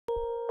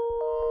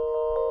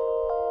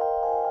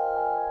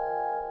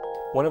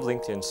One of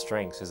LinkedIn's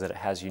strengths is that it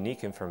has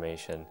unique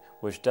information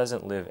which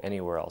doesn't live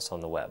anywhere else on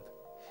the web.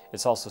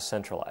 It's also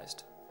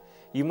centralized.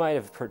 You might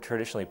have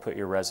traditionally put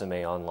your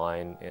resume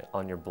online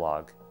on your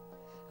blog,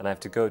 and I have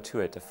to go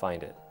to it to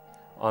find it.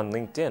 On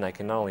LinkedIn, I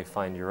can not only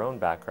find your own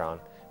background,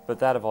 but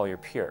that of all your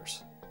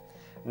peers.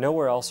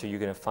 Nowhere else are you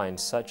going to find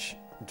such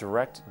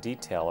direct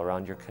detail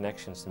around your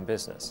connections in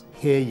business.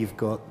 Here you've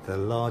got the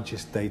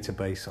largest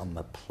database on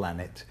the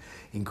planet,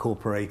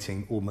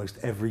 incorporating almost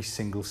every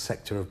single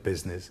sector of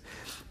business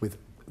with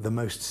the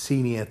most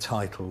senior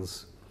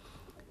titles,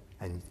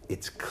 and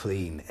it's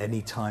clean.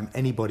 Anytime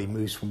anybody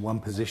moves from one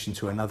position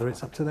to another,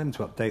 it's up to them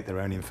to update their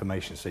own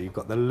information. So you've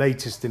got the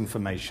latest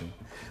information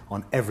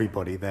on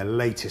everybody, their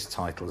latest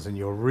titles, and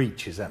your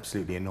reach is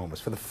absolutely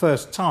enormous. For the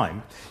first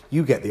time,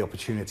 you get the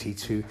opportunity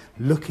to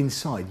look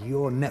inside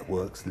your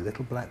network's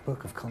little black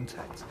book of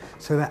contacts.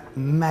 So that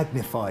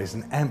magnifies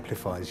and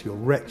amplifies your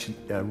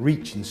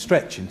reach and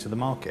stretch into the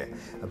market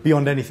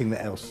beyond anything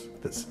else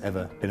that's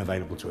ever been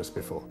available to us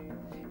before.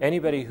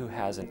 Anybody who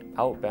has an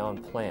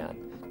outbound plan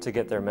to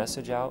get their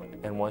message out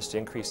and wants to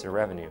increase their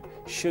revenue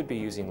should be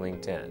using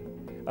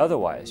LinkedIn.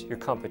 Otherwise, your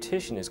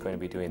competition is going to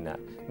be doing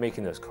that,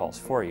 making those calls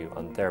for you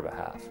on their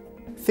behalf.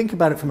 Think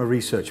about it from a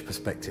research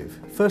perspective.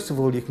 First of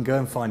all, you can go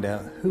and find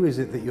out who is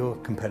it that your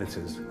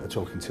competitors are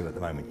talking to at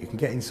the moment. You can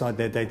get inside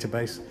their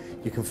database.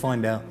 You can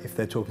find out if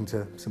they're talking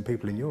to some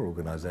people in your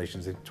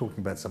organisations, they're talking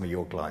about some of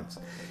your clients.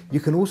 You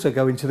can also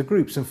go into the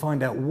groups and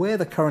find out where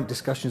the current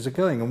discussions are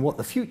going and what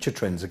the future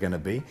trends are going to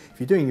be. If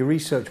you're doing your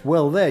research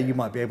well there, you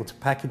might be able to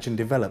package and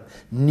develop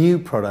new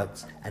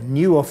products and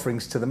new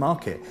offerings to the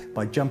market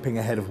by jumping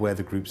ahead of where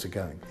the groups are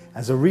going.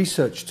 As a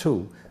research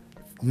tool,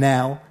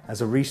 now,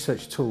 as a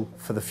research tool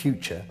for the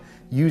future,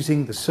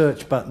 using the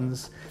search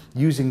buttons,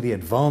 using the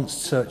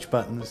advanced search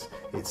buttons,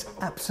 it's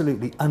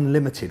absolutely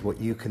unlimited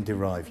what you can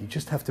derive. You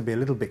just have to be a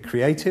little bit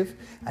creative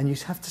and you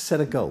have to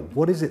set a goal.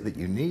 What is it that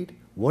you need?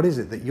 What is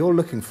it that you're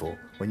looking for?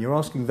 When you're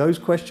asking those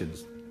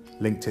questions,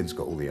 LinkedIn's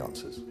got all the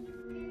answers.